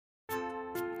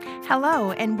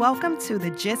Hello, and welcome to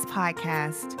the GIST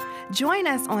podcast. Join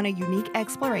us on a unique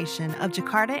exploration of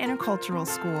Jakarta Intercultural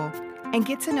School and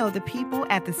get to know the people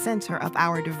at the center of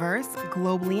our diverse,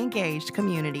 globally engaged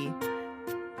community.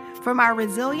 From our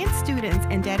resilient students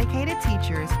and dedicated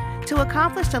teachers to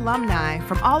accomplished alumni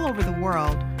from all over the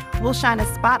world, we'll shine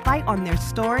a spotlight on their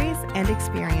stories and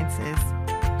experiences.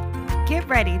 Get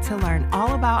ready to learn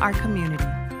all about our community,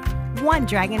 one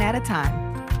dragon at a time.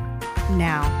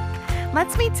 Now,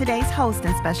 let's meet today's host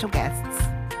and special guests.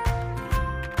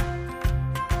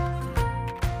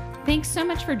 Thanks so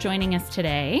much for joining us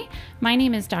today. My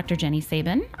name is Dr. Jenny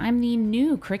Sabin. I'm the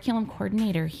new curriculum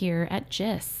coordinator here at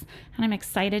GIST, and I'm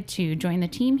excited to join the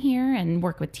team here and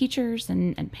work with teachers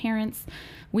and parents.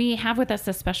 We have with us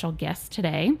a special guest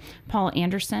today, Paul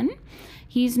Andersen.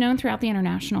 He's known throughout the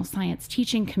international science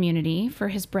teaching community for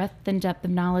his breadth and depth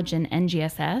of knowledge in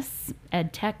NGSS,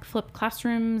 ed tech, flipped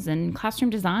classrooms, and classroom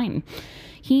design.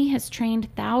 He has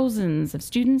trained thousands of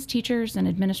students, teachers, and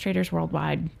administrators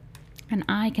worldwide. And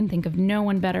I can think of no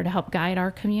one better to help guide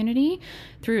our community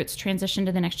through its transition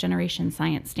to the next generation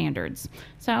science standards.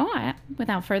 So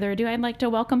without further ado, I'd like to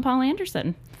welcome Paul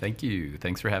Andersen. Thank you.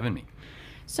 Thanks for having me.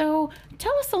 So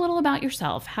tell us a little about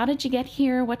yourself. How did you get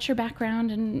here? What's your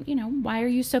background? And, why are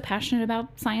you so passionate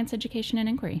about science education and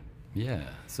inquiry? Yeah.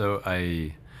 So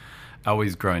I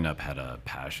always growing up had a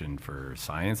passion for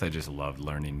science. I just loved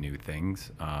learning new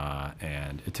things.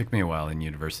 And it took me a while in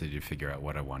university to figure out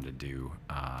what I wanted to do.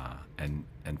 And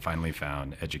finally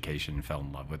found education and fell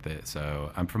in love with it.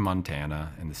 So I'm from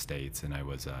Montana in the States, and I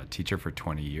was a teacher for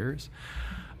 20 years.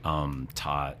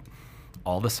 Taught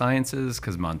all the sciences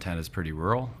because Montana's pretty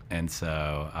rural. And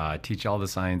so I teach all the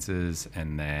sciences.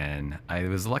 And then I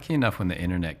was lucky enough when the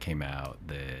internet came out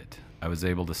that I was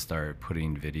able to start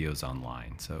putting videos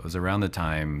online. So it was around the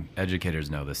time,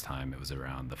 educators know this time, it was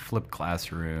around the flipped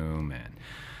classroom and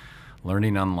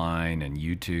learning online and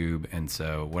YouTube. And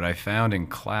so what I found in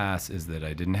class is that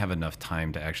I didn't have enough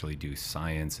time to actually do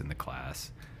science in the class.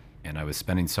 And I was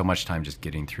spending so much time just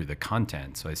getting through the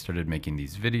content. So I started making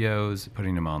these videos,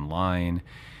 putting them online.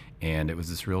 And it was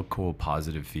this real cool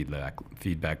positive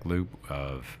feedback loop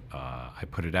of I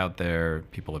put it out there,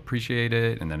 people appreciate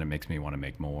it, and then it makes me want to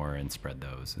make more and spread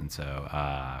those. And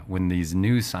so when these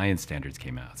new science standards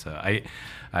came out, so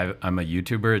I'm a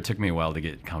YouTuber. It took me a while to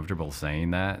get comfortable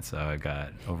saying that. So I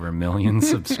got over 1 million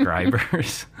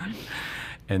subscribers.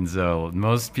 And so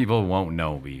most people won't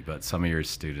know me, but some of your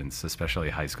students, especially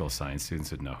high school science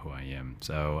students, would know who I am.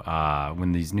 So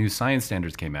when these new science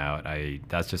standards came out,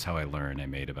 that's just how I learned. I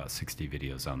made about 60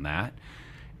 videos on that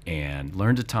and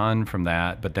learned a ton from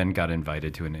that, but then got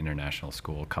invited to an international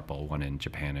school, one in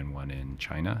Japan and one in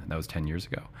China. That was 10 years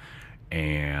ago.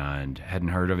 And hadn't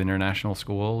heard of international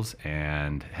schools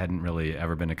and hadn't really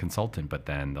ever been a consultant. But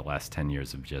then the last 10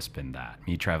 years have just been that.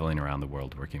 Me traveling around the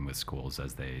world working with schools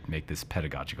as they make this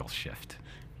pedagogical shift.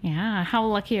 Yeah, how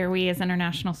lucky are we as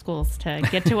international schools to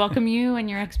get to welcome you and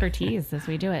your expertise as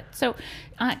we do it. So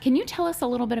can you tell us a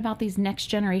little bit about these next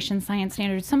generation science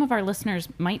standards? Some of our listeners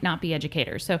might not be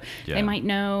educators, so They might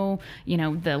know,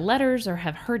 the letters or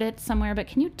have heard it somewhere, but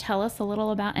can you tell us a little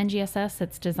about NGSS,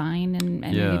 its design and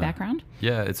maybe background?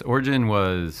 Yeah, its origin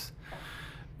was...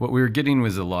 What we were getting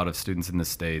was a lot of students in the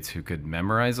States who could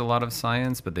memorize a lot of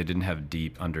science, but they didn't have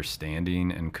deep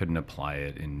understanding and couldn't apply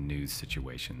it in new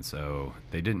situations. So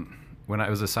they didn't. When I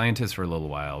was a scientist for a little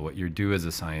while, what you do as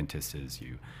a scientist is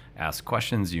you ask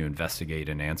questions, you investigate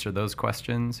and answer those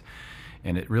questions.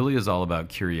 And it really is all about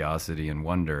curiosity and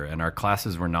wonder. And our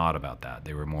classes were not about that.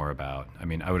 They were more about,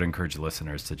 I would encourage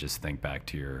listeners to just think back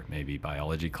to your maybe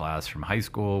biology class from high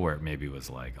school, where it maybe was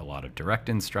like a lot of direct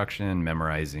instruction,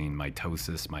 memorizing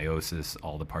mitosis, meiosis,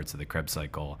 all the parts of the Krebs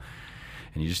cycle.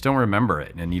 And you just don't remember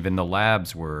it. And even the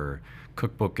labs were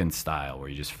cookbook in style, where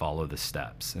you just follow the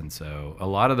steps. And so a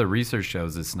lot of the research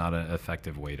shows it's not an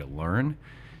effective way to learn.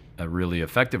 A really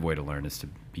effective way to learn is to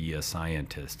be a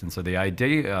scientist. And so the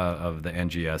idea of the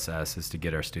NGSS is to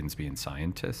get our students being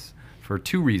scientists for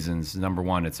two reasons. Number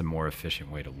one, it's a more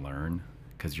efficient way to learn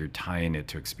because you're tying it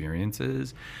to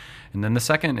experiences. And then the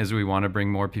second is we want to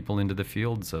bring more people into the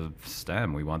fields of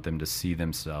STEM. We want them to see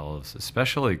themselves,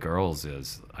 especially girls,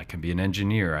 as I can be an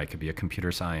engineer, I could be a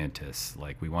computer scientist.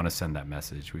 Like, we want to send that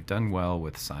message. We've done well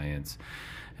with science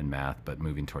and math, but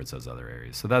moving towards those other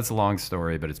areas. So that's a long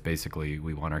story, but it's basically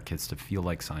we want our kids to feel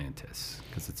like scientists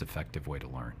because it's an effective way to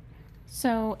learn.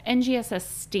 So NGSS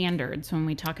standards, when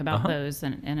we talk about those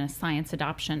in a science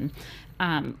adoption,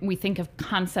 we think of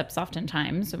concepts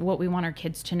oftentimes of what we want our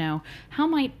kids to know. How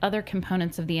might other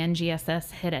components of the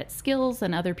NGSS hit at skills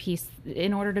and other pieces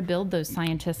in order to build those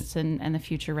scientists and the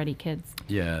future-ready kids?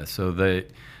 Yeah, so the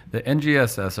The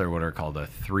NGSS are what are called a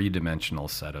three-dimensional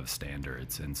set of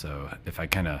standards. And so if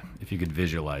you could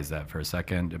visualize that for a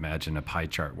second, imagine a pie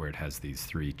chart where it has these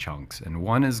three chunks. And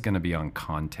one is going to be on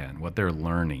content, what they're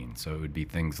learning. So it would be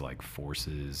things like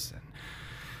forces and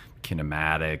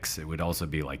kinematics. It would also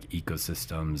be like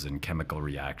ecosystems and chemical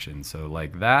reactions. So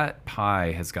like that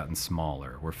pie has gotten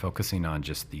smaller. We're focusing on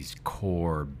just these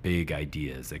core big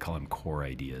ideas. They call them core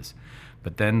ideas.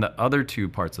 But then the other two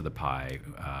parts of the pie,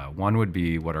 one would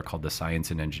be what are called the science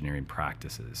and engineering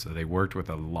practices. So they worked with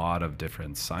a lot of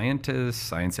different scientists,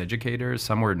 science educators.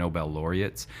 Some were Nobel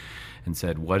laureates, and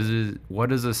said, what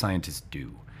does a scientist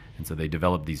do? And so they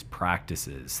developed these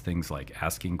practices, things like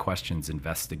asking questions,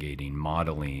 investigating,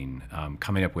 modeling,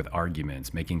 coming up with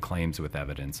arguments, making claims with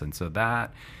evidence. And so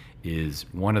that is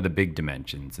one of the big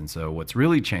dimensions. And so what's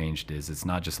really changed is it's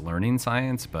not just learning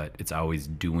science, but it's always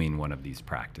doing one of these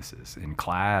practices in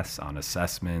class, on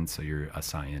assessments, so you're a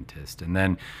scientist. And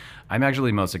then I'm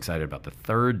actually most excited about the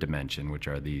third dimension, which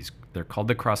are they're called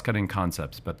the cross-cutting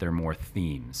concepts, but they're more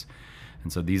themes.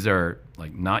 And so these are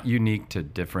like not unique to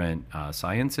different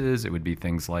sciences. It would be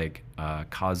things like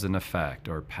cause and effect,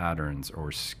 or patterns,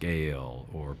 or scale,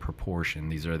 or proportion.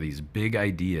 These are these big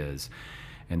ideas.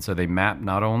 And so they map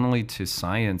not only to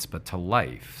science, but to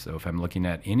life. So if I'm looking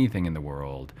at anything in the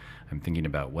world, I'm thinking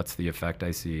about what's the effect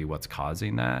I see, what's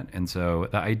causing that. And so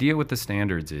the idea with the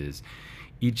standards is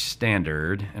each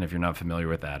standard, and if you're not familiar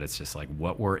with that, it's just like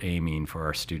what we're aiming for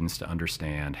our students to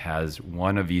understand has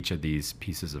one of each of these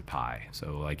pieces of pie.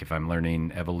 So like if I'm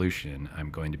learning evolution, I'm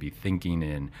going to be thinking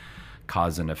in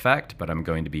cause and effect, but I'm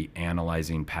going to be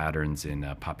analyzing patterns in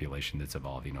a population that's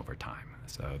evolving over time.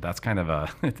 So that's kind of a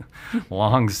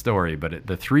long story, but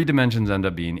the three dimensions end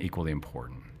up being equally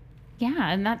important.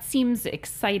 Yeah, and that seems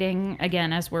exciting,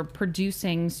 again, as we're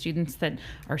producing students that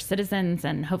are citizens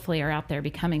and hopefully are out there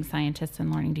becoming scientists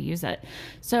and learning to use it.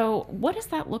 So what does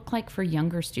that look like for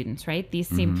younger students, right? These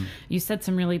seem, you said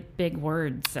some really big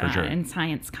words in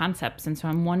science concepts. And so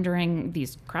I'm wondering,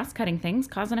 these cross-cutting things,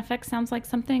 cause and effect sounds like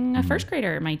something a first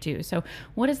grader might do. So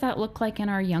what does that look like in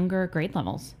our younger grade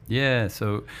levels? Yeah,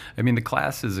 so, I mean, the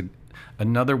class is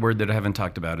another word that I haven't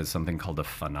talked about is something called a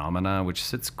phenomena, which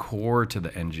sits core to the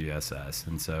NGSS.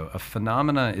 And so a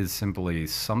phenomena is simply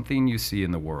something you see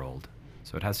in the world.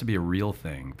 So it has to be a real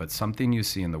thing, but something you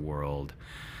see in the world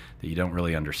that you don't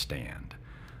really understand.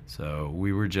 So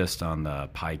we were just on the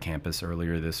Pi campus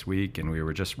earlier this week, and we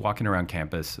were just walking around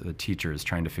campus, the teachers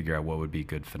trying to figure out what would be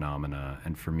good phenomena.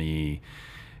 And for me,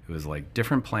 it was like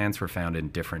different plants were found in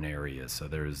different areas. So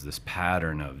there's this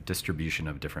pattern of distribution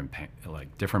of different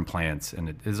plants, and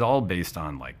it is all based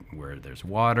on like where there's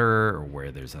water or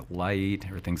where there's a light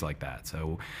or things like that.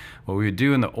 So what we would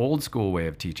do in the old school way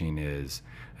of teaching is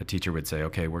a teacher would say,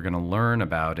 okay, we're going to learn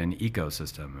about an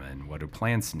ecosystem and what do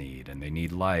plants need, and they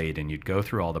need light, and you'd go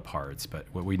through all the parts. But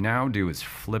what we now do is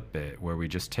flip it, where we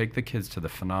just take the kids to the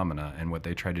phenomena, and what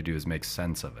they try to do is make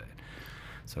sense of it.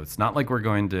 So it's not like we're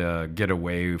going to get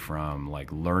away from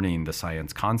like learning the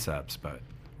science concepts, but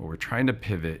what we're trying to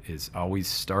pivot is always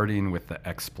starting with the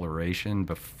exploration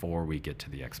before we get to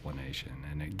the explanation.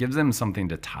 And it gives them something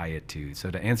to tie it to. So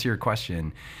to answer your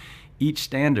question, each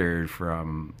standard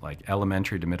from like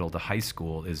elementary to middle to high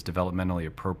school is developmentally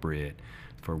appropriate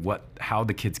for how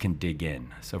the kids can dig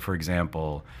in. So for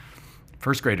example,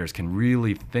 first graders can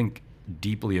really think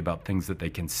deeply about things that they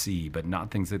can see, but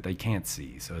not things that they can't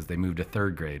see. So as they move to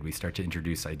third grade, we start to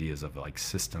introduce ideas of like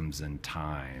systems and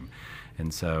time.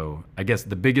 And so I guess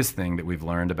the biggest thing that we've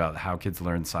learned about how kids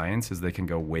learn science is they can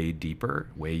go way deeper,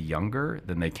 way younger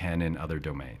than they can in other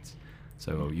domains.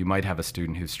 So you might have a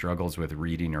student who struggles with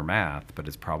reading or math, but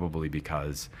it's probably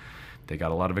because they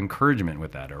got a lot of encouragement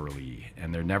with that early,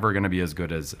 and they're never going to be as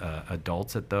good as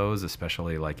adults at those,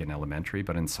 especially like in elementary.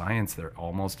 But in science, they're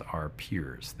almost our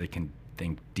peers. They can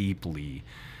think deeply,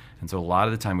 and so a lot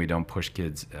of the time we don't push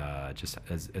kids just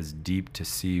as deep to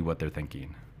see what they're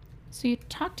thinking. So you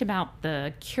talked about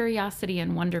the curiosity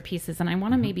and wonder pieces, and I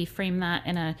want to maybe frame that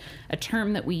in a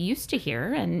term that we used to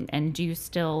hear and do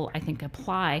still, I think,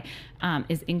 apply,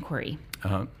 is inquiry.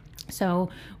 So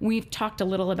we've talked a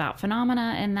little about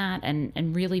phenomena in that,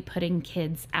 and really putting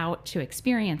kids out to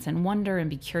experience and wonder and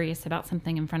be curious about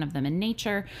something in front of them in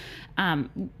nature.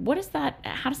 What is that?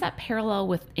 How does that parallel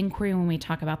with inquiry when we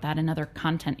talk about that in other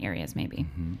content areas maybe?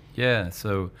 Yeah,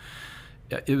 so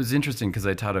it was interesting because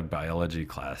I taught a biology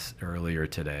class earlier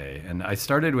today, and I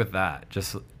started with that,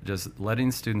 just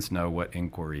letting students know what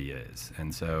inquiry is.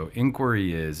 And so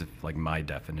inquiry is, like my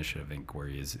definition of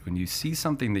inquiry is when you see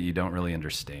something that you don't really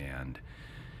understand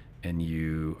and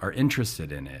you are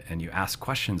interested in it and you ask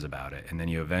questions about it, and then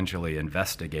you eventually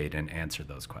investigate and answer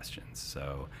those questions.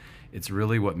 So It's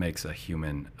really what makes a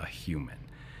human a human.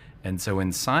 And so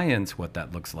in science, what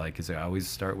that looks like is I always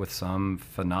start with some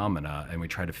phenomena and we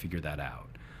try to figure that out.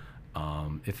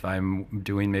 If I'm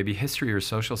doing maybe history or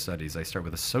social studies, I start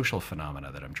with a social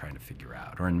phenomena that I'm trying to figure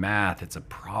out. Or in math, it's a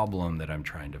problem that I'm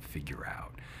trying to figure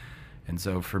out. And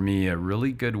so for me, a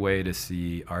really good way to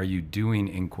see, are you doing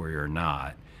inquiry or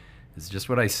not, is just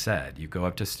what I said. You go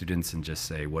up to students and just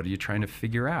say, what are you trying to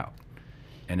figure out?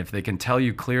 And if they can tell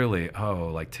you clearly, oh,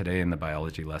 like today in the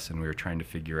biology lesson, we were trying to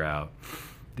figure out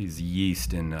these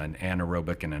yeast in an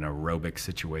anaerobic and an aerobic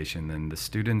situation, then the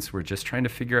students were just trying to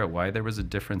figure out why there was a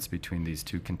difference between these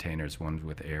two containers, one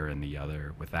with air and the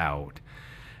other without.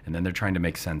 And then they're trying to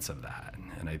make sense of that.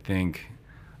 And I think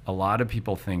a lot of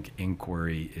people think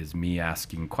inquiry is me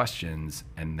asking questions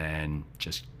and then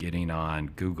just getting on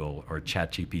Google or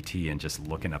ChatGPT and just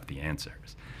looking up the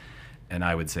answers. And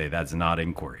I would say that's not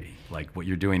inquiry. Like what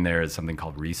you're doing there is something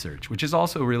called research, which is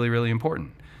also really, really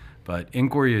important. But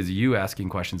inquiry is you asking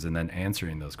questions and then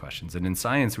answering those questions. And in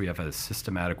science, we have a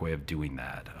systematic way of doing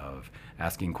that, of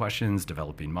asking questions,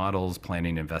 developing models,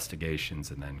 planning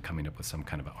investigations, and then coming up with some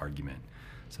kind of an argument.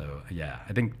 So yeah,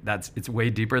 I think it's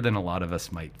way deeper than a lot of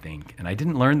us might think. And I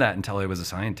didn't learn that until I was a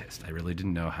scientist. I really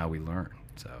didn't know how we learn.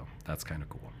 So that's kind of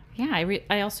cool. Yeah,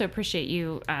 I also appreciate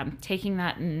you taking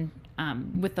that and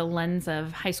with the lens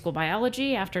of high school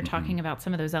biology after talking about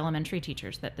some of those elementary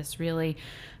teachers, that this really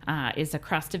is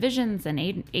across divisions and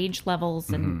age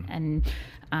levels and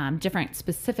different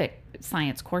specific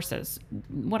science courses.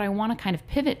 What I want to kind of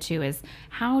pivot to is,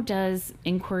 how does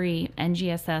inquiry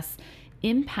NGSS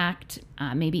impact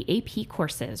maybe AP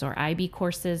courses or IB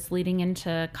courses leading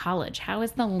into college? How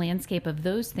is the landscape of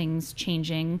those things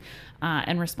changing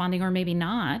and responding, or maybe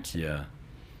not?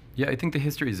 Yeah, I think the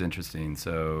history is interesting.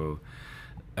 So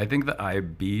I think the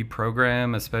IB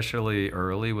program, especially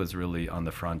early, was really on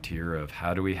the frontier of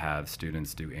how do we have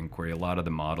students do inquiry. A lot of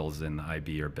the models in the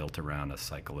IB are built around a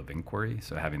cycle of inquiry,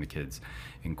 so having the kids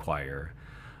inquire.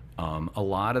 A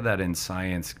lot of that in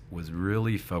science was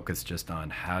really focused just on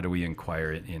how do we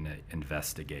inquire it in an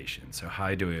investigation. So how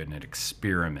do I do an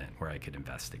experiment where I could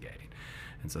investigate?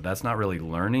 And so that's not really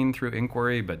learning through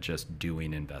inquiry, but just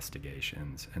doing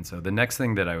investigations. And so the next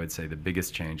thing that I would say the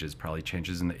biggest change is probably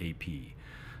changes in the AP.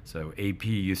 So AP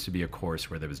used to be a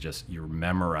course where there was just, you're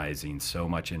memorizing so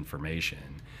much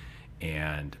information,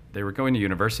 and they were going to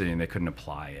university and they couldn't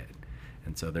apply it.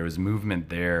 And so there was movement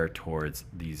there towards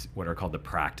these, what are called the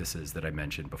practices that I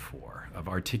mentioned before, of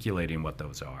articulating what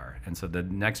those are. And so the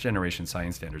next generation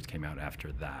science standards came out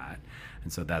after that.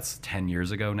 And so that's 10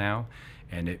 years ago now.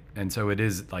 And so it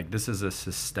is like, this is a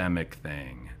systemic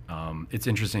thing. It's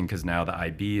interesting because now the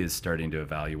IB is starting to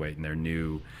evaluate, and their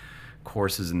new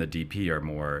courses in the DP are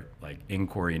more like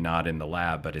inquiry, not in the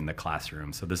lab, but in the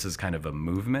classroom. So this is kind of a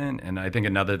movement. And I think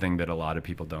another thing that a lot of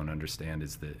people don't understand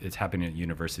is that it's happening at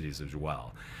universities as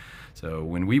well. So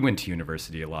when we went to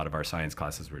university, a lot of our science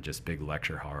classes were just big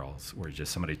lecture halls where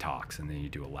just somebody talks and then you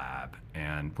do a lab.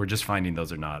 And we're just finding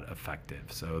those are not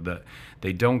effective. So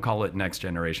they don't call it next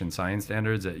generation science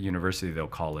standards. At university, they'll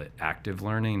call it active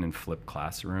learning and flipped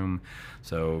classroom.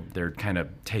 So they're kind of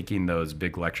taking those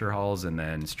big lecture halls and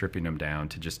then stripping them down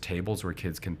to just tables where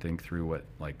kids can think through what,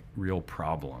 like, real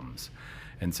problems.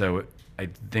 And so I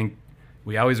think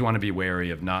we always want to be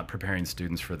wary of not preparing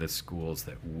students for the schools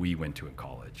that we went to in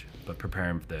college, but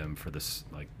preparing them for this,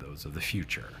 like those of the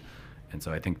future. And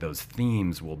so I think those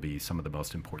themes will be some of the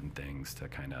most important things to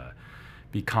kind of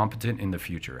be competent in the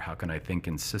future. How can I think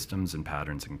in systems and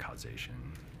patterns and causation?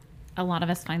 A lot of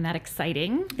us find that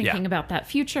exciting, thinking about that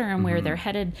future and where they're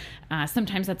headed.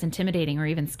 Sometimes that's intimidating or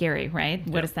even scary, right?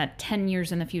 What is that 10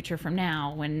 years in the future from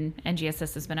now when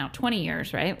NGSS has been out 20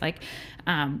 years, right? Like,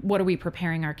 what are we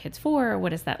preparing our kids for?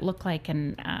 What does that look like?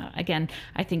 And again,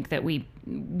 I think that we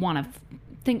want to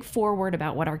think forward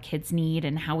about what our kids need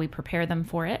and how we prepare them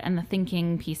for it. And the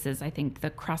thinking pieces, I think the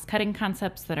cross-cutting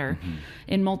concepts that are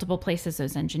in multiple places,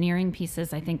 those engineering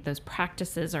pieces, I think those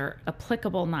practices are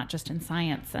applicable not just in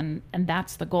science. And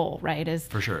that's the goal, right? Is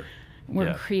for sure.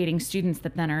 We're creating students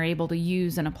that then are able to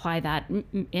use and apply that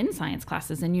in science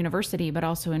classes in university, but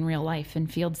also in real life in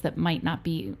fields that might not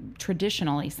be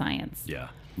traditionally science. Yeah.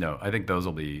 No, I think those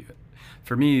will be,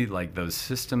 for me, like those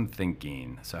system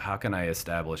thinking. So how can I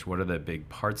establish what are the big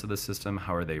parts of the system?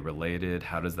 How are they related?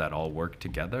 How does that all work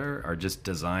together? Are just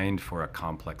designed for a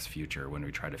complex future when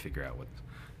we try to figure out what's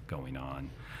going on.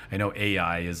 I know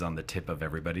AI is on the tip of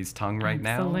everybody's tongue right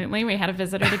now. Absolutely. We had a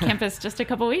visitor to campus just a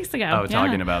couple weeks ago.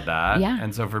 Talking about that. Yeah.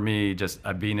 And so for me, just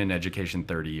I've been in education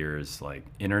 30 years, like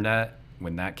internet,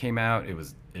 when that came out,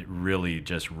 it really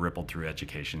just rippled through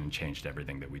education and changed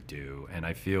everything that we do. And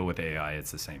I feel with AI,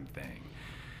 it's the same thing.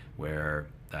 where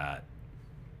that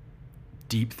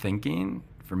deep thinking,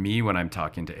 for me, when I'm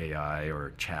talking to AI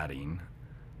or chatting,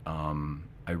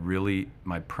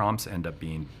 my prompts end up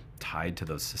being tied to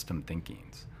those system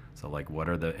thinkings. So like, what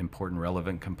are the important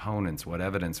relevant components? What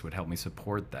evidence would help me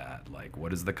support that? Like,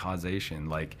 what is the causation?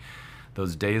 Like,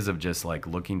 those days of just like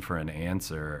looking for an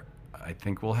answer, I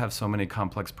think we'll have so many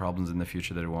complex problems in the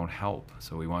future that it won't help.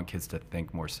 So we want kids to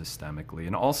think more systemically.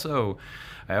 And also,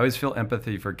 I always feel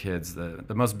empathy for kids. The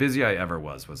most busy I ever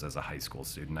was as a high school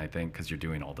student, I think, because you're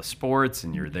doing all the sports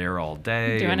and you're there all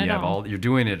day you're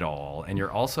doing it all. And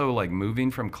you're also like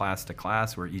moving from class to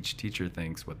class where each teacher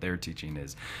thinks what they're teaching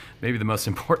is maybe the most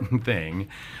important thing.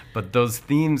 But those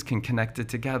themes can connect it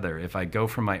together. If I go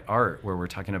from my art, where we're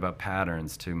talking about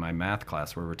patterns, to my math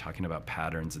class, where we're talking about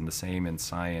patterns, and the same in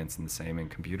science and the same in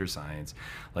computer science,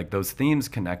 like those themes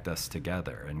connect us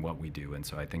together in what we do. And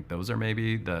so I think those are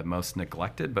maybe the most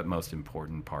neglected but most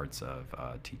important parts of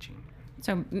teaching.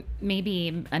 So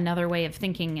maybe another way of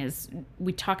thinking is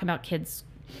we talk about kids,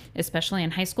 especially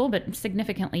in high school, but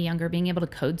significantly younger, being able to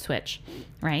code switch,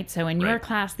 right? So in your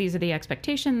class, these are the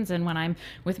expectations. And when I'm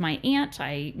with my aunt,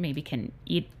 I maybe can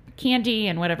eat candy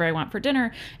and whatever I want for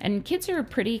dinner. And kids are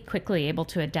pretty quickly able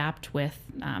to adapt with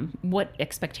what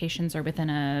expectations are within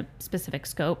a specific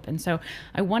scope. And so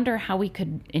I wonder how we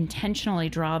could intentionally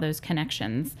draw those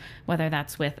connections, whether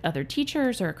that's with other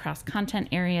teachers or across content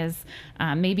areas,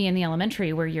 maybe in the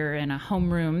elementary where you're in a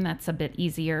homeroom, that's a bit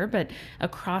easier, but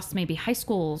across maybe high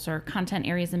schools or content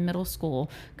areas in middle school,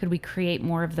 could we create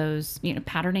more of those,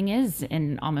 patterning is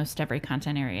in almost every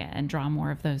content area, and draw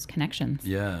more of those connections?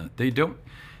 Yeah, they don't.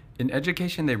 In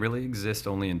education, they really exist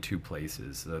only in two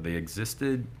places. So they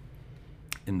existed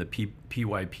in the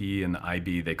PYP and the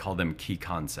IB. They call them key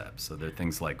concepts. So they're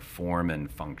things like form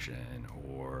and function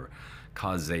or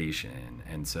causation.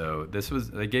 And so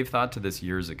they gave thought to this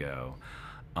years ago.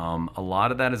 A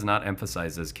lot of that is not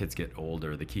emphasized as kids get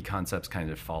older. The key concepts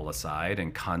kind of fall aside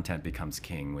and content becomes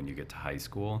king when you get to high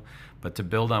school. But to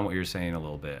build on what you're saying a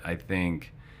little bit, I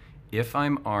think if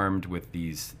I'm armed with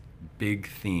these big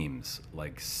themes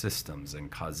like systems and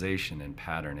causation and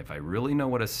pattern, if I really know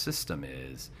what a system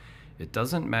is, it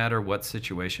doesn't matter what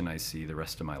situation I see the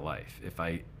rest of my life. If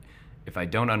I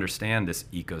don't understand this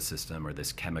ecosystem or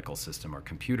this chemical system or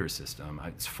computer system,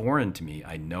 it's foreign to me.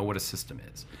 I know what a system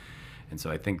is. And so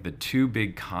I think the two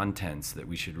big contents that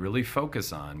we should really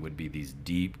focus on would be these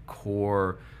deep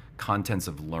core contents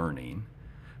of learning.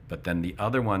 But then the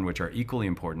other one, which are equally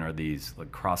important, are these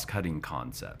like cross-cutting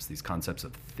concepts, these concepts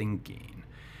of thinking.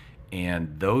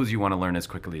 And those you want to learn as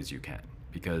quickly as you can.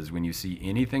 Because when you see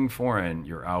anything foreign,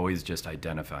 you're always just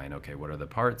identifying, okay, what are the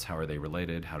parts? How are they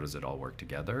related? How does it all work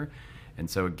together? And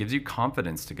so it gives you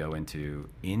confidence to go into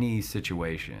any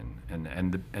situation.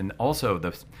 And also,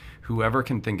 whoever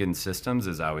can think in systems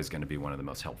is always going to be one of the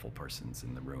most helpful persons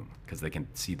in the room, because they can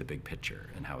see the big picture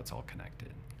and how it's all connected.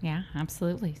 Yeah,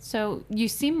 absolutely. So you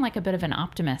seem like a bit of an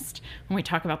optimist when we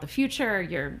talk about the future.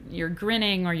 You're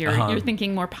grinning, or you're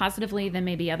thinking more positively than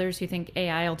maybe others who think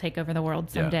AI will take over the world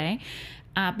someday.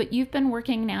 Yeah. But you've been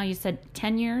working now, you said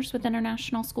 10 years with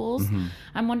international schools. Mm-hmm.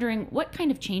 I'm wondering, what kind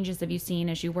of changes have you seen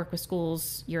as you work with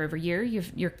schools year over year?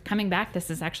 You're coming back. This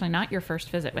is actually not your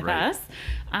first visit with us,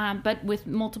 but with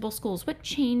multiple schools. What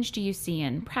change do you see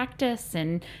in practice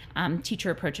and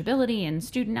teacher approachability and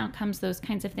student outcomes, those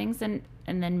kinds of things? And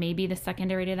then maybe the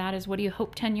secondary to that is, what do you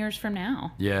hope 10 years from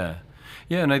now? Yeah.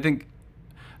 And I think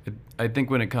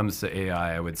when it comes to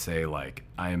AI, I would say, like,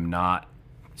 I am not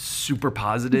super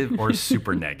positive or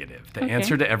super negative. The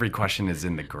answer to every question is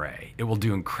in the gray. It will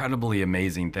do incredibly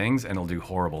amazing things, and it'll do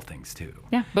horrible things too.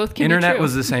 Yeah, both can Internet be true.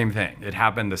 was the same thing. It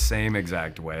happened the same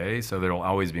exact way. So there will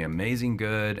always be amazing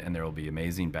good and there will be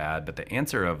amazing bad. But the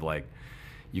answer of, like,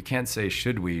 you can't say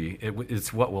should we,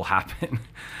 it's what will happen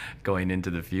going into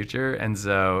the future. And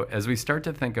so as we start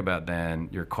to think about then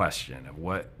your question of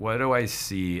what do I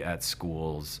see at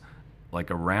schools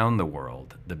like around the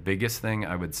world, the biggest thing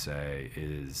I would say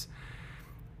is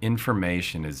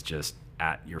information is just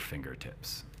at your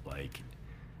fingertips. Like,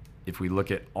 if we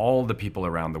look at all the people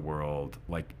around the world,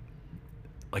 like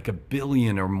 1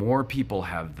 billion or more people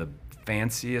have the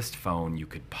fanciest phone you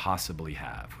could possibly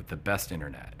have with the best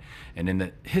internet. And in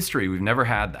the history, we've never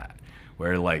had that,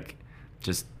 where like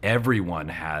just everyone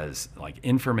has like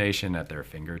information at their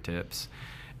fingertips.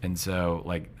 And so,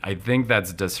 like, I think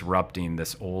that's disrupting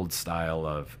this old style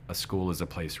of a school is a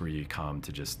place where you come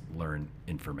to just learn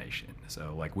information.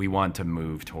 So, like, we want to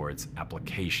move towards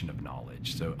application of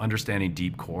knowledge. So understanding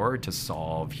deep core to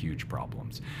solve huge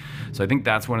problems. So I think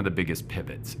that's one of the biggest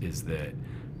pivots, is that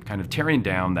kind of tearing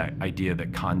down that idea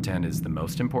that content is the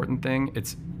most important thing.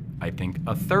 I think,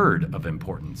 a third of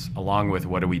importance, along with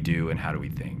what do we do and how do we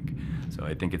think. So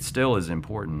I think it still is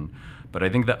important. But I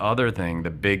think the other thing, the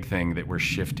big thing that we're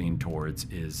shifting towards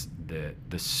is that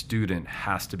the student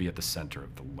has to be at the center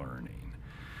of the learning.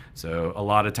 So a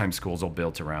lot of times schools are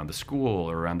built around the school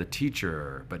or around the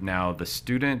teacher, but now the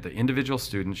student, the individual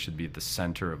student, should be at the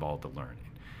center of all the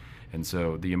learning. And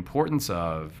so the importance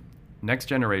of next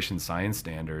generation science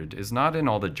standard is not in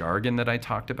all the jargon that I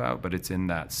talked about, but it's in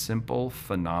that simple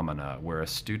phenomena where a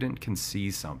student can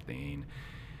see something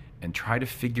and try to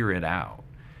figure it out.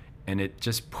 And it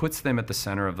just puts them at the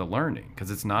center of the learning, because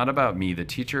it's not about me, the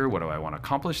teacher, what do I want to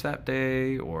accomplish that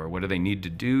day, or what do they need to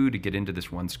do to get into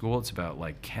this one school. It's about,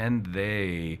 like, can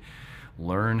they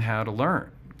learn how to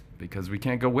learn? Because we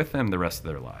can't go with them the rest of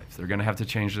their lives. They're going to have to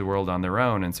change the world on their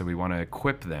own, and so we want to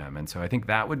equip them. And so I think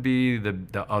that would be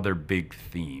the other big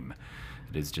theme.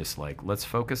 It is just like, let's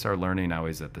focus our learning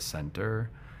always at the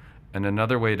center. And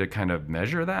another way to kind of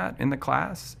measure that in the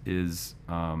class is,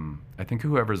 I think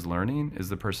whoever's learning is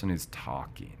the person who's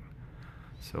talking.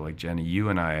 So like Jenny, you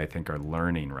and I think, are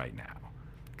learning right now,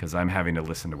 because I'm having to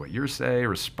listen to what you're saying,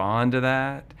 respond to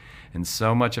that. And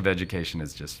so much of education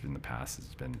is just, in the past,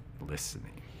 has been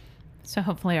listening. So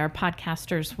hopefully our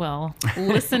podcasters will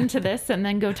listen to this and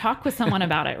then go talk with someone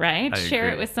about it, right? Share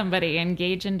it with somebody,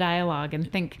 engage in dialogue,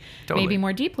 and think maybe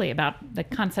more deeply about the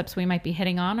concepts we might be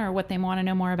hitting on or what they want to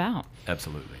know more about.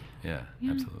 Absolutely. Yeah,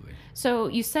 absolutely. So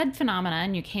you said phenomena,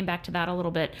 and you came back to that a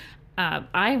little bit.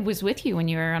 I was with you when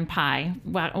you were on Pi,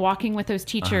 walking with those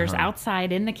teachers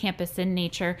outside in the campus, in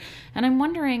nature. And I'm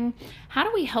wondering, how do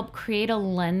we help create a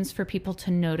lens for people to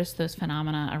notice those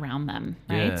phenomena around them,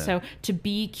 right? Yeah. So to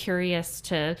be curious,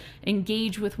 to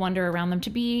engage with wonder around them, to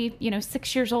be,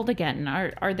 6 years old again.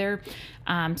 Are there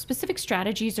specific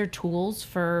strategies or tools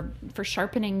for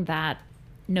sharpening that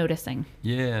noticing?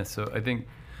 Yeah, so I think,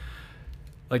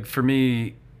 like, for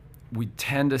me, we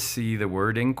tend to see the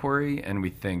word inquiry and we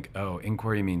think, oh,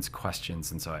 inquiry means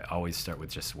questions. And so I always start with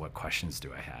just, what questions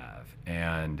do I have?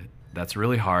 And that's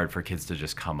really hard for kids to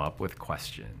just come up with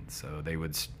questions. So they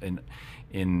would,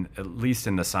 in at least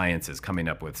in the sciences, coming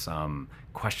up with some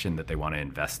question that they want to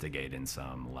investigate in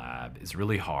some lab is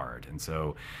really hard. And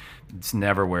so it's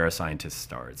never where a scientist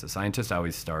starts. A scientist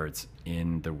always starts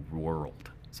in the world.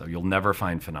 So you'll never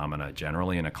find phenomena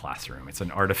generally in a classroom. It's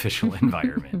an artificial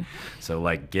environment. So,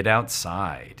 like, get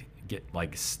outside,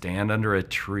 stand under a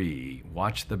tree,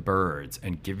 watch the birds,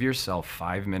 and give yourself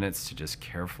 5 minutes to just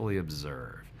carefully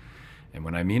observe. And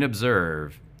when I mean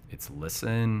observe, it's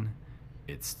listen,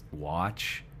 it's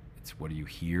watch, it's what do you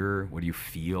hear, what do you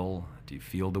feel, do you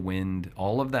feel the wind,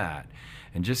 all of that.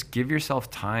 And just give yourself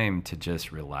time to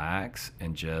just relax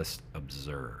and just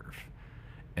observe.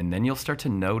 And then you'll start to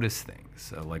notice things.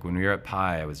 So like when we were at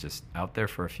Pi, I was just out there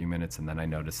for a few minutes, and then I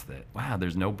noticed that, wow,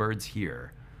 there's no birds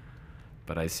here,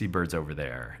 but I see birds over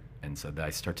there. And so I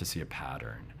start to see a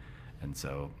pattern. And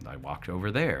so I walked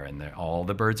over there, and all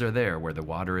the birds are there where the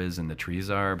water is and the trees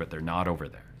are, but they're not over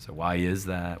there. So why is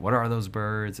that? What are those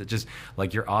birds? It just,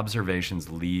 like, your observations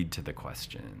lead to the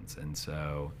questions. And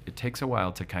so it takes a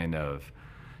while to kind of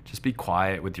just be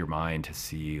quiet with your mind to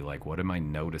see, like, what am I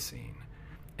noticing?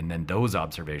 And then those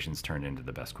observations turn into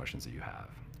the best questions that you have.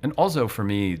 And also for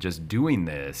me, just doing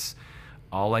this,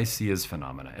 all I see is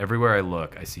phenomena. Everywhere I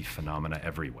look, I see phenomena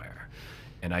everywhere.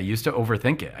 And I used to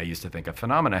overthink it. I used to think a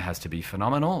phenomena has to be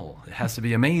phenomenal. It has to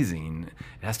be amazing.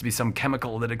 It has to be some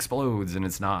chemical that explodes, and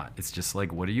it's not. It's just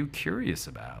like, what are you curious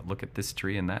about? Look at this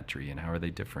tree and that tree, and how are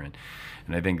they different?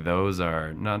 And I think those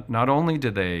are, not only do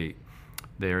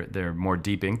they're more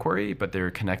deep inquiry, but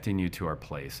they're connecting you to our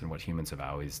place and what humans have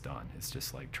always done. It's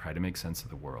just like, try to make sense of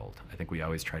the world. I think we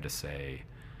always try to say,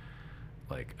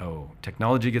 like, oh,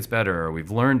 technology gets better, or we've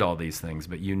learned all these things,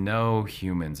 but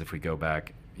humans, if we go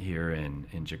back here in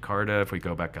Jakarta, if we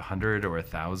go back 100 or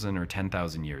 1,000 or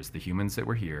 10,000 years, the humans that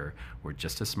were here were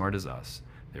just as smart as us.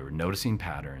 They were noticing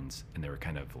patterns, and they were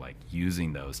kind of like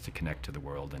using those to connect to the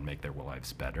world and make their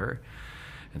lives better.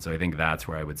 And so I think that's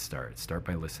where I would start. Start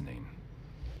by listening.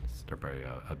 Start by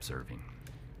observing.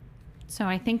 So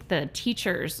I think the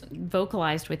teachers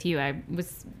vocalized with you. I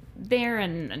was there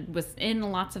and was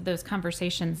in lots of those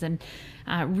conversations, and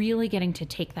really getting to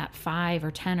take that 5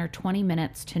 or 10 or 20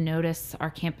 minutes to notice our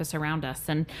campus around us.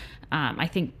 And I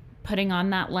think putting on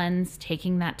that lens,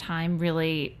 taking that time,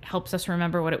 really helps us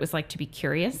remember what it was like to be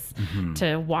curious,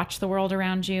 to watch the world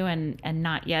around you, and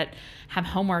not yet have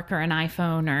homework or an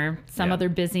iPhone or some other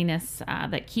busyness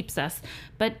that keeps us.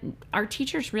 But our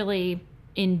teachers really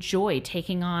enjoy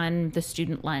taking on the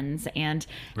student lens and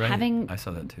having I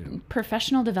saw that too.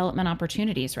 Professional development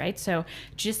opportunities, right? So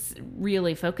just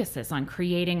really focuses on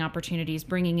creating opportunities,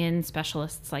 bringing in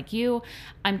specialists like you.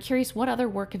 I'm curious, what other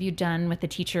work have you done with the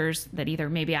teachers that either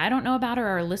maybe I don't know about or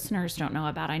our listeners don't know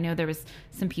about? I know there was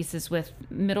some pieces with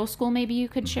middle school maybe you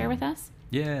could share with us.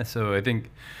 Yeah, so I think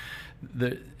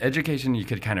the education, you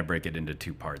could kind of break it into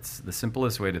two parts. The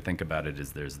simplest way to think about it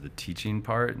is there's the teaching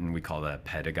part, and we call that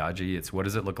pedagogy. It's what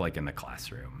does it look like in the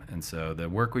classroom? And so the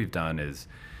work we've done is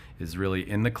really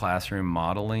in the classroom,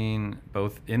 modeling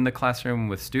both in the classroom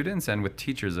with students and with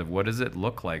teachers of what does it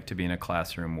look like to be in a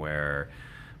classroom where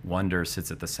wonder sits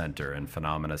at the center and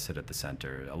phenomena sit at the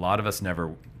center. A lot of us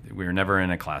we were never in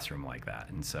a classroom like that.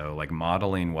 And so like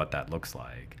modeling what that looks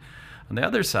like. On the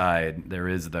other side, there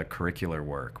is the curricular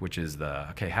work, which is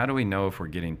okay, how do we know if we're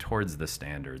getting towards the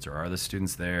standards, or are the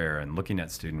students there and looking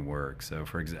at student work? So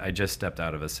for example, I just stepped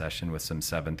out of a session with some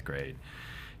 7th grade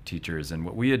teachers, and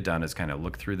what we had done is kind of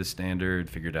look through the standard,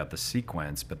 figured out the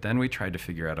sequence, but then we tried to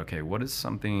figure out, okay, what is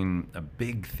a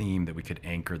big theme that we could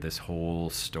anchor this whole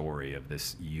story of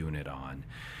this unit on?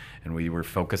 And we were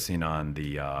focusing on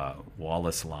the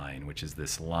Wallace Line, which is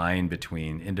this line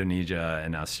between Indonesia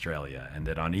and Australia. And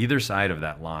that on either side of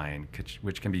that line,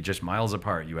 which can be just miles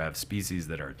apart, you have species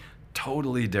that are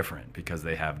totally different because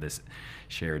they have this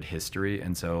shared history.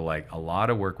 And so like a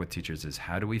lot of work with teachers is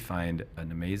how do we find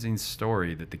an amazing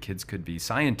story that the kids could be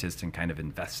scientists and kind of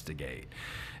investigate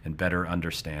and better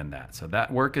understand that. So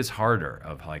that work is harder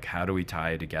of like, how do we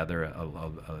tie together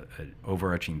an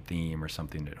overarching theme or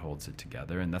something that holds it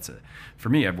together? And for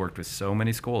me, I've worked with so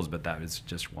many schools, but that is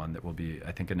just one that will be,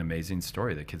 I think, an amazing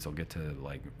story that kids will get to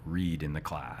like read in the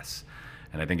class.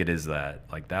 And I think it is that,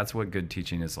 like, that's what good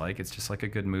teaching is like. It's just like a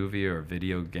good movie or a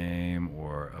video game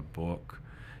or a book.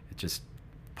 It just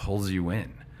pulls you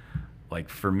in. Like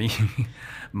for me,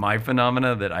 my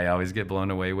phenomena that I always get blown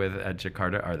away with at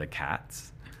Jakarta are the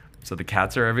cats. So the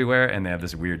cats are everywhere and they have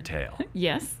this weird tail.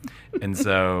 Yes. And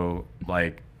so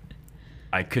like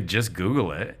I could just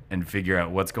Google it and figure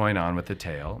out what's going on with the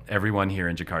tail. Everyone here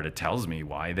in Jakarta tells me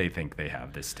why they think they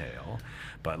have this tail.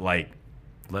 But like,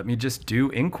 let me just do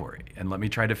inquiry and let me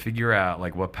try to figure out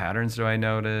like what patterns do I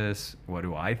notice? What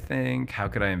do I think? How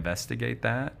could I investigate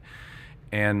that?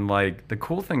 And like the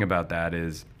cool thing about that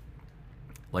is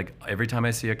like every time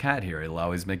I see a cat here, it'll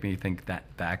always make me think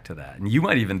back to that. And you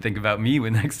might even think about me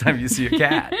when next time you see a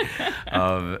cat.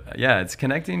 It's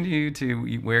connecting you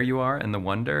to where you are and the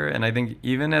wonder. And I think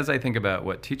even as I think about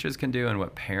what teachers can do and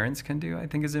what parents can do, I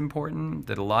think is important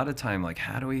that a lot of time, like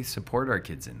how do we support our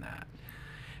kids in that?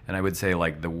 And I would say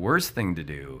like the worst thing to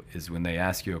do is when they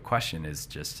ask you a question is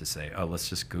just to say, oh, let's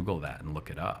just Google that and look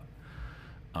it up.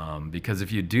 Because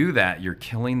if you do that, you're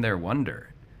killing their wonder.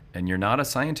 And you're not a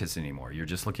scientist anymore. You're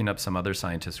just looking up some other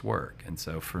scientist's work. And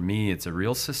so for me, it's a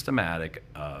real systematic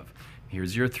of,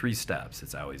 here's your 3 steps.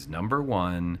 It's always number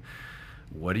 1,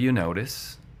 what do you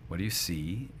notice? What do you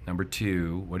see? Number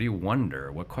 2, what do you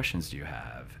wonder? What questions do you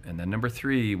have? And then number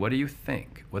 3, what do you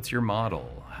think? What's your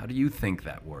model? How do you think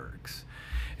that works?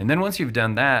 And then once you've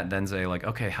done that, then say like,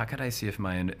 okay, how could I see if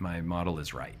my model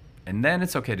is right? And then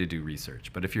it's okay to do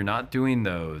research. But if you're not doing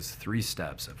those 3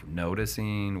 steps of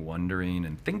noticing, wondering,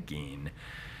 and thinking,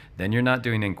 then you're not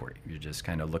doing inquiry. You're just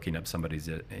kind of looking up somebody's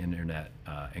internet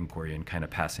inquiry and kind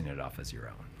of passing it off as your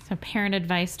own. So parent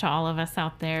advice to all of us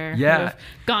out there who have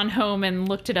gone home and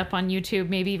looked it up on YouTube,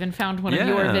 maybe even found one of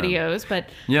your videos. But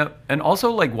yep. And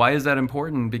also like, why is that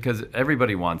important? Because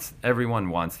everyone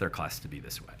wants their class to be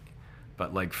this way.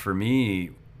 But like for me,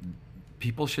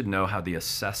 people should know how the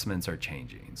assessments are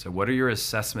changing. So what are your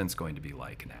assessments going to be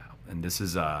like now? And this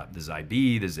is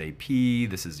IB, this is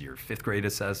AP, this is your 5th grade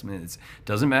assessment. It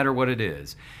doesn't matter what it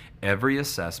is. Every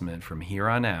assessment from here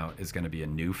on out is going to be a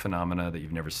new phenomena that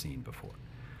you've never seen before.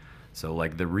 So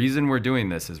like the reason we're doing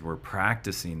this is we're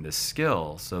practicing this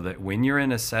skill so that when you're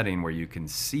in a setting where you can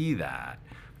see that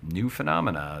new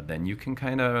phenomena, then you can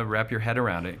kind of wrap your head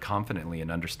around it confidently and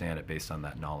understand it based on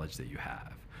that knowledge that you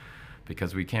have.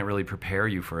 Because we can't really prepare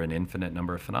you for an infinite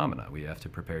number of phenomena. We have to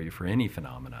prepare you for any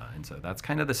phenomena. And so that's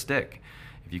kind of the stick.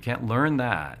 If you can't learn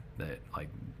that like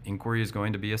inquiry is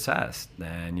going to be assessed,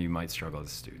 then you might struggle as a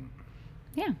student.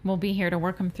 Yeah, we'll be here to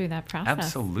work them through that process.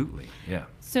 Absolutely, yeah.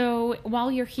 So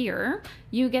while you're here,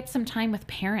 you get some time with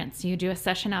parents. You do a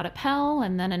session out at Pell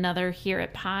and then another here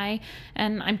at Pi.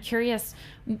 And I'm curious,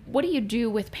 what do you do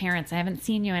with parents? I haven't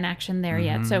seen you in action there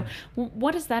yet. So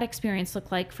what does that experience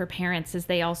look like for parents as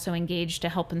they also engage to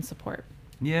help and support?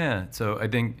 Yeah, so I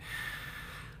think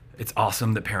it's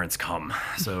awesome that parents come.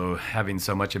 So having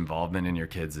so much involvement in your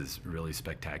kids is really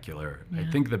spectacular. Yeah. I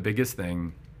think the biggest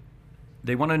thing,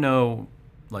 they want to know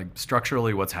like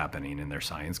structurally what's happening in their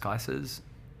science classes.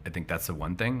 I think that's the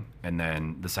one thing. And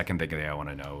then the second thing that I want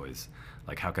to know is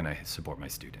like, how can I support my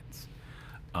students?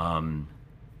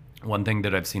 One thing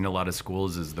that I've seen a lot of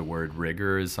schools is the word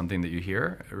rigor is something that you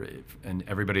hear, and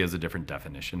everybody has a different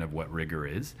definition of what rigor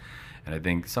is. And I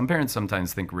think some parents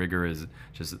sometimes think rigor is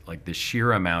just like the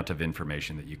sheer amount of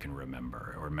information that you can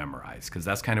remember or memorize, because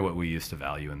that's kind of what we used to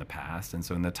value in the past. And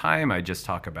so in the time, I just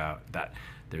talk about that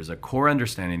there's a core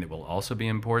understanding that will also be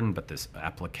important, but this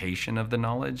application of the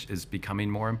knowledge is becoming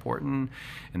more important.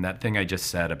 And that thing I just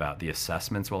said about the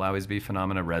assessments will always be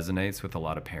phenomena resonates with a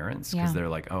lot of parents, because they're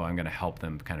like, oh, I'm going to help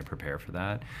them kind of prepare for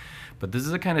that. But this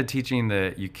is a kind of teaching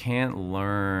that you can't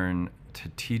learn to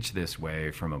teach this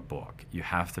way from a book. You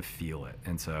have to feel it.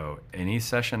 And so any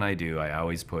session I do, I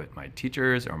always put my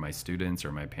teachers or my students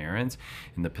or my parents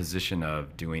in the position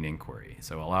of doing inquiry.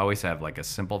 So I'll always have like a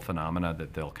simple phenomena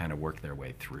that they'll kind of work their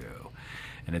way through.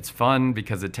 And it's fun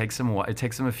because it takes them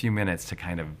a few minutes to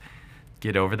kind of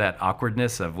get over that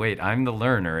awkwardness of, wait, I'm the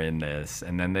learner in this,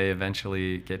 and then they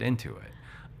eventually get into it.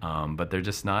 But they're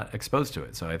just not exposed to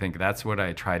it. So I think that's what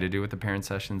I try to do with the parent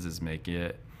sessions, is make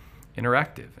it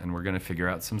interactive, and we're going to figure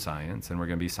out some science, and we're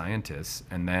going to be scientists.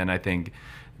 And then I think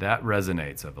that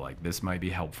resonates of like, this might be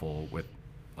helpful with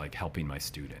like helping my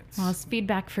students. Well, it's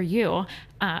feedback for you.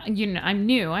 I'm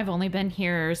new. I've only been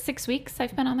here 6 weeks.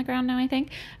 I've been on the ground now, I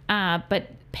think. But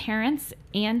parents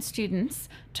and students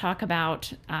talk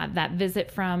about that visit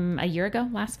from a year ago,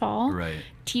 last fall. Right.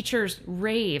 Teachers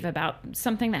rave about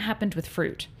something that happened with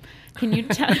fruit. Can you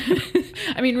tell?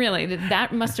 I mean, really,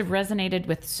 that must have resonated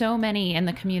with so many in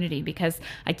the community, because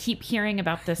I keep hearing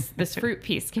about this fruit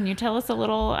piece. Can you tell us a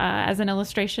little as an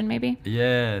illustration, maybe?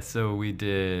 Yeah, so we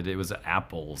did, it was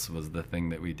apples was the thing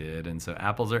that we did. And so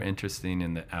apples are interesting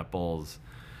in that apples,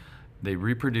 they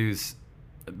reproduce,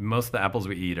 most of the apples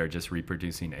we eat are just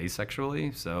reproducing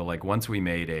asexually. So like once we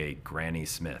made a Granny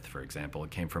Smith, for example,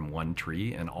 it came from one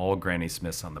tree, and all Granny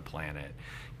Smiths on the planet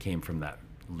came from that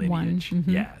lineage.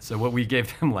 Mm-hmm. Yeah. So what we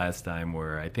gave them last time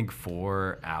were, I think,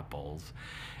 4 apples,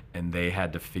 and they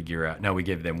had to figure out, no, we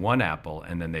gave them 1 apple,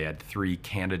 and then they had 3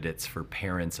 candidates for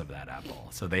parents of that apple.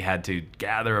 So they had to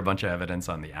gather a bunch of evidence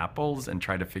on the apples and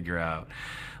try to figure out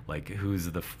like who's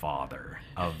the father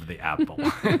of the apple.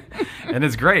 And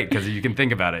it's great because you can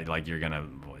think about it like, you're gonna,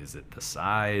 is it the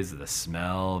size, the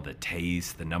smell, the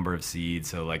taste, the number of seeds?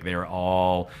 So like they're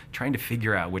all trying to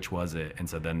figure out which was it. And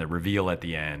so then the reveal at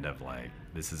the end of like,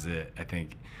 this is it.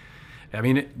 I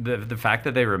mean, the fact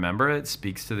that they remember it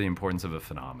speaks to the importance of a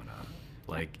phenomena.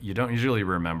 Like, you don't usually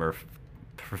remember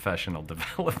professional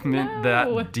development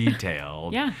that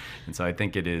detailed. Yeah. And so I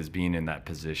think it is being in that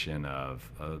position of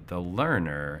the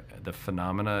learner, the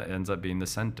phenomena ends up being the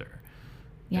center.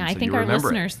 Yeah, So I think you our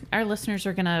remember listeners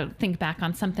are going to think back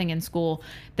on something in school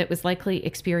that was likely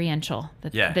experiential,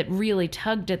 that really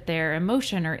tugged at their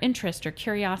emotion or interest or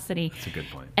curiosity. That's a good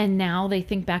point. And now they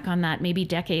think back on that maybe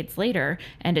decades later,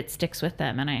 and it sticks with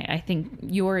them. And I think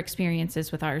your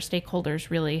experiences with our stakeholders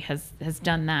really has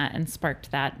done that and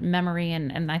sparked that memory,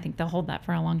 and I think they'll hold that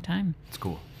for a long time. It's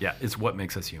cool. Yeah, it's what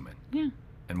makes us human. Yeah.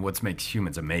 And what makes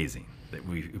humans amazing. That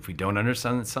if we don't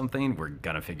understand something, we're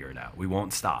going to figure it out. We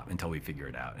won't stop until we figure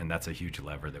it out. And that's a huge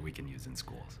lever that we can use in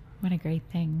schools. What a great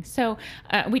thing. So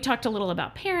we talked a little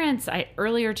about parents.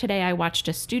 Earlier today, I watched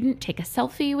a student take a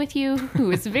selfie with you who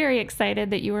was very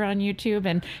excited that you were on YouTube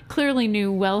and clearly knew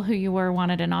well who you were,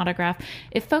 wanted an autograph.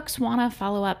 If folks want to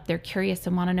follow up, they're curious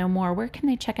and want to know more, where can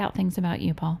they check out things about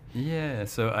you, Paul? Yeah,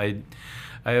 so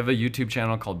I have a YouTube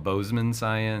channel called Bozeman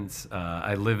Science.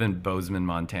 I live in Bozeman,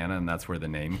 Montana, and that's where the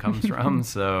name comes from.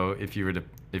 So if you were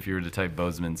to type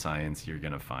Bozeman Science, you're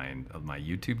gonna find my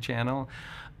YouTube channel.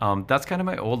 That's kind of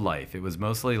my old life. It was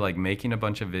mostly like making a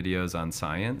bunch of videos on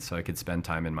science, so I could spend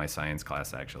time in my science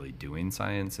class actually doing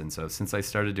science. And so since I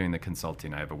started doing the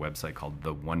consulting, I have a website called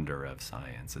The Wonder of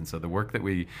Science. And so the work that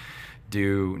we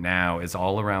do now is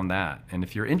all around that. And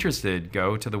if you're interested,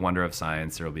 go to The Wonder of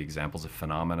Science. There will be examples of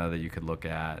phenomena that you could look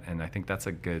at. And I think that's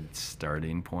a good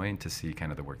starting point to see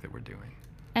kind of the work that we're doing.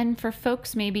 And for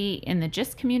folks maybe in the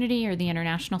GIST community or the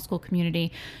international school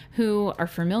community who are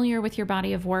familiar with your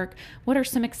body of work, what are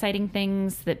some exciting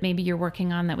things that maybe you're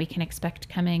working on that we can expect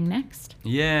coming next?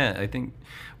 Yeah, I think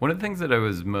one of the things that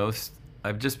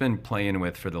I've just been playing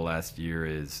with for the last year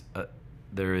is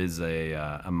there is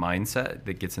a mindset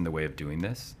that gets in the way of doing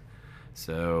this.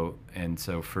 So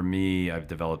for me, I've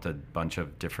developed a bunch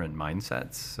of different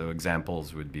mindsets. So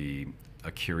examples would be a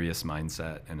curious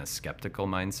mindset and a skeptical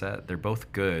mindset. They're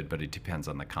both good, but it depends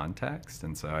on the context.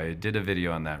 And so I did a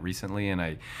video on that recently, and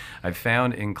I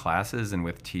found in classes and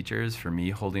with teachers, for me,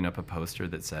 holding up a poster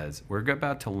that says, we're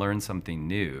about to learn something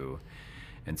new,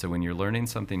 And so when you're learning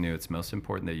something new, it's most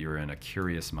important that you're in a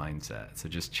curious mindset. So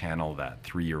just channel that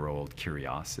 3-year-old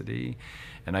curiosity.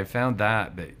 And I found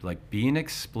that like being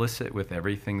explicit with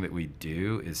everything that we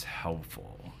do is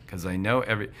helpful. Because I know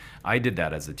I did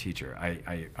that as a teacher.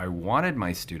 I wanted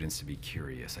my students to be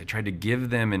curious. I tried to give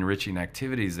them enriching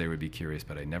activities they would be curious,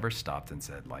 but I never stopped and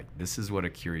said, like, this is what a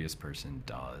curious person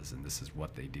does, and this is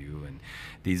what they do, and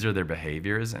these are their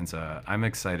behaviors. And so I'm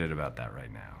excited about that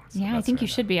right now. So yeah, I think you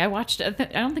should be. I watched, I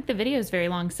don't think the video is very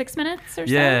long, 6 minutes or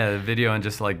so? Yeah, the video on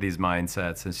just like these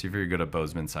mindsets. And so if you're good at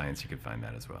Bozeman Science, you could find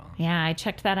that as well. Yeah, I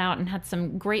checked that out and had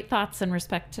some great thoughts and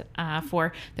respect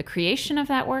for the creation of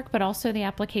that work, but also the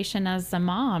application as a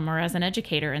mom or as an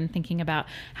educator, and thinking about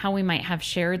how we might have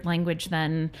shared language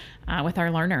then with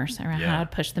our learners around how to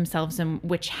push themselves and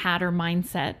which hat or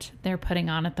mindset they're putting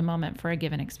on at the moment for a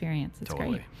given experience. It's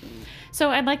great. So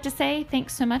I'd like to say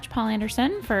thanks so much, Paul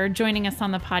Andersen, for joining us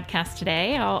on the podcast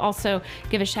today. I'll also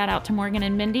give a shout out to Morgan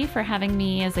and Mindy for having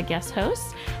me as a guest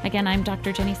host. Again, I'm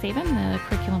Dr. Jenny Sabin, the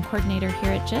curriculum coordinator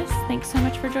here at GIS. Thanks so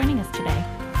much for joining us today.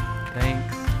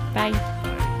 Thanks. Bye.